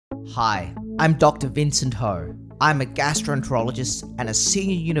Hi, I'm Dr. Vincent Ho. I'm a gastroenterologist and a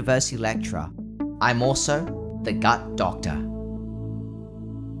senior university lecturer. I'm also the gut doctor.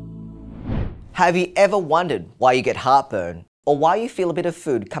 Have you ever wondered why you get heartburn or why you feel a bit of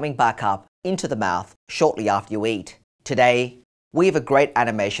food coming back up into the mouth shortly after you eat? Today, we have a great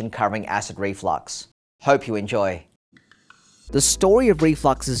animation covering acid reflux. Hope you enjoy. The story of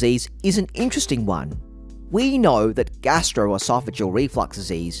reflux disease is an interesting one. We know that gastroesophageal reflux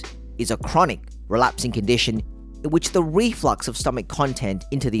disease is a chronic, relapsing condition in which the reflux of stomach content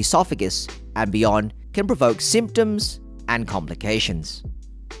into the esophagus and beyond can provoke symptoms and complications.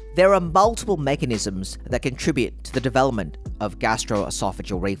 There are multiple mechanisms that contribute to the development of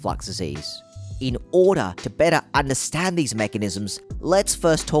gastroesophageal reflux disease. In order to better understand these mechanisms, let's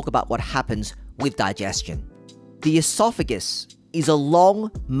first talk about what happens with digestion. The esophagus is a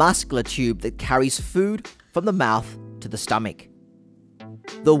long, muscular tube that carries food from the mouth to the stomach.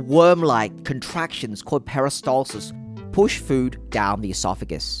 The worm-like contractions called peristalsis push food down the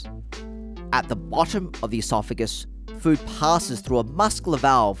esophagus. At the bottom of the esophagus, food passes through a muscular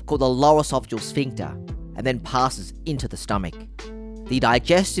valve called the lower esophageal sphincter and then passes into the stomach. The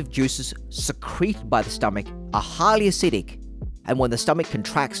digestive juices secreted by the stomach are highly acidic, and when the stomach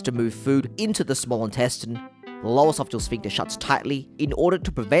contracts to move food into the small intestine, the lower esophageal sphincter shuts tightly in order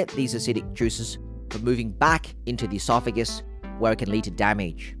to prevent these acidic juices from moving back into the esophagus, where it can lead to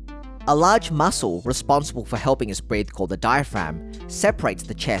damage. A large muscle responsible for helping us breathe, called the diaphragm, separates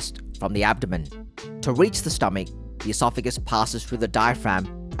the chest from the abdomen. To reach the stomach, the esophagus passes through the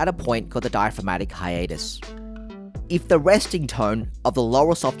diaphragm at a point called the diaphragmatic hiatus. If the resting tone of the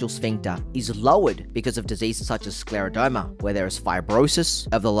lower esophageal sphincter is lowered because of diseases such as scleroderma, where there is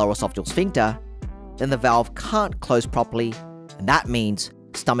fibrosis of the lower esophageal sphincter, then the valve can't close properly, and that means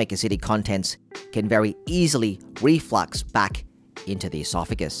stomach acidic contents can very easily reflux back into the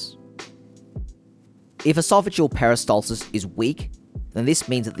esophagus. If esophageal peristalsis is weak, then this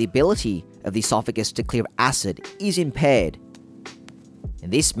means that the ability of the esophagus to clear acid is impaired.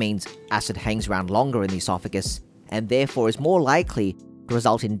 And this means acid hangs around longer in the esophagus and therefore is more likely to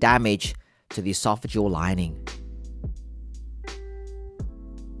result in damage to the esophageal lining.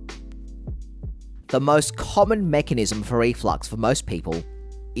 The most common mechanism for reflux for most people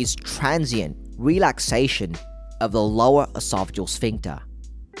is transient relaxation of the lower esophageal sphincter.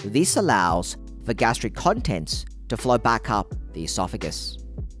 This allows for gastric contents to flow back up the esophagus.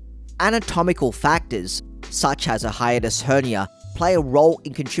 Anatomical factors such as a hiatus hernia play a role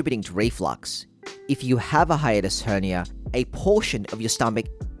in contributing to reflux. If you have a hiatus hernia, a portion of your stomach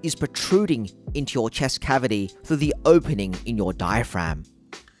is protruding into your chest cavity through the opening in your diaphragm.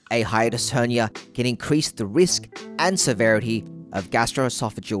 A hiatus hernia can increase the risk and severity of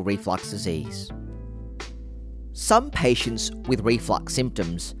gastroesophageal reflux disease. Some patients with reflux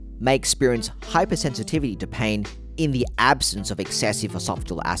symptoms may experience hypersensitivity to pain in the absence of excessive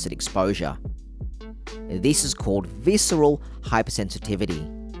esophageal acid exposure. This is called visceral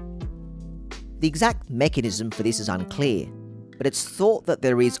hypersensitivity. The exact mechanism for this is unclear, but it's thought that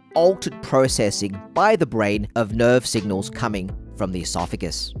there is altered processing by the brain of nerve signals coming from the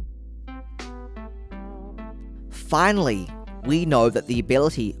esophagus. Finally, we know that the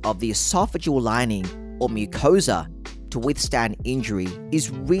ability of the esophageal lining or mucosa to withstand injury is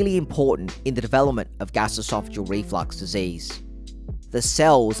really important in the development of gastroesophageal reflux disease. The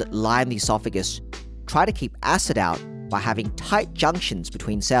cells that line the esophagus try to keep acid out by having tight junctions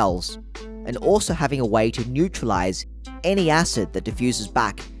between cells and also having a way to neutralize any acid that diffuses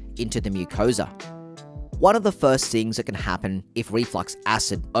back into the mucosa. One of the first things that can happen if reflux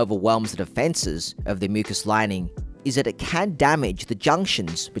acid overwhelms the defenses of the mucous lining is that it can damage the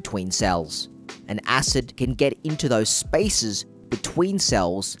junctions between cells, and acid can get into those spaces between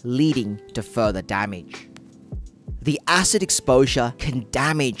cells, leading to further damage. The acid exposure can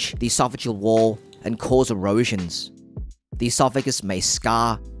damage the esophageal wall and cause erosions. The esophagus may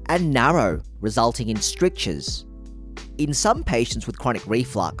scar and narrow, resulting in strictures. In some patients with chronic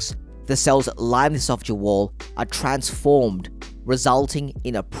reflux, the cells that line the esophageal wall are transformed, resulting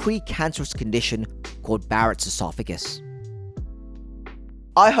in a precancerous condition called Barrett's esophagus.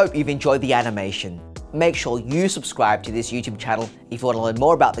 I hope you've enjoyed the animation. Make sure you subscribe to this YouTube channel if you want to learn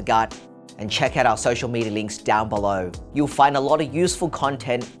more about the gut, and check out our social media links down below. You'll find a lot of useful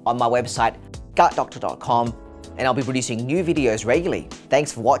content on my website, gutdr.com, and I'll be producing new videos regularly.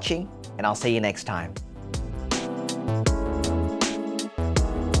 Thanks for watching, and I'll see you next time.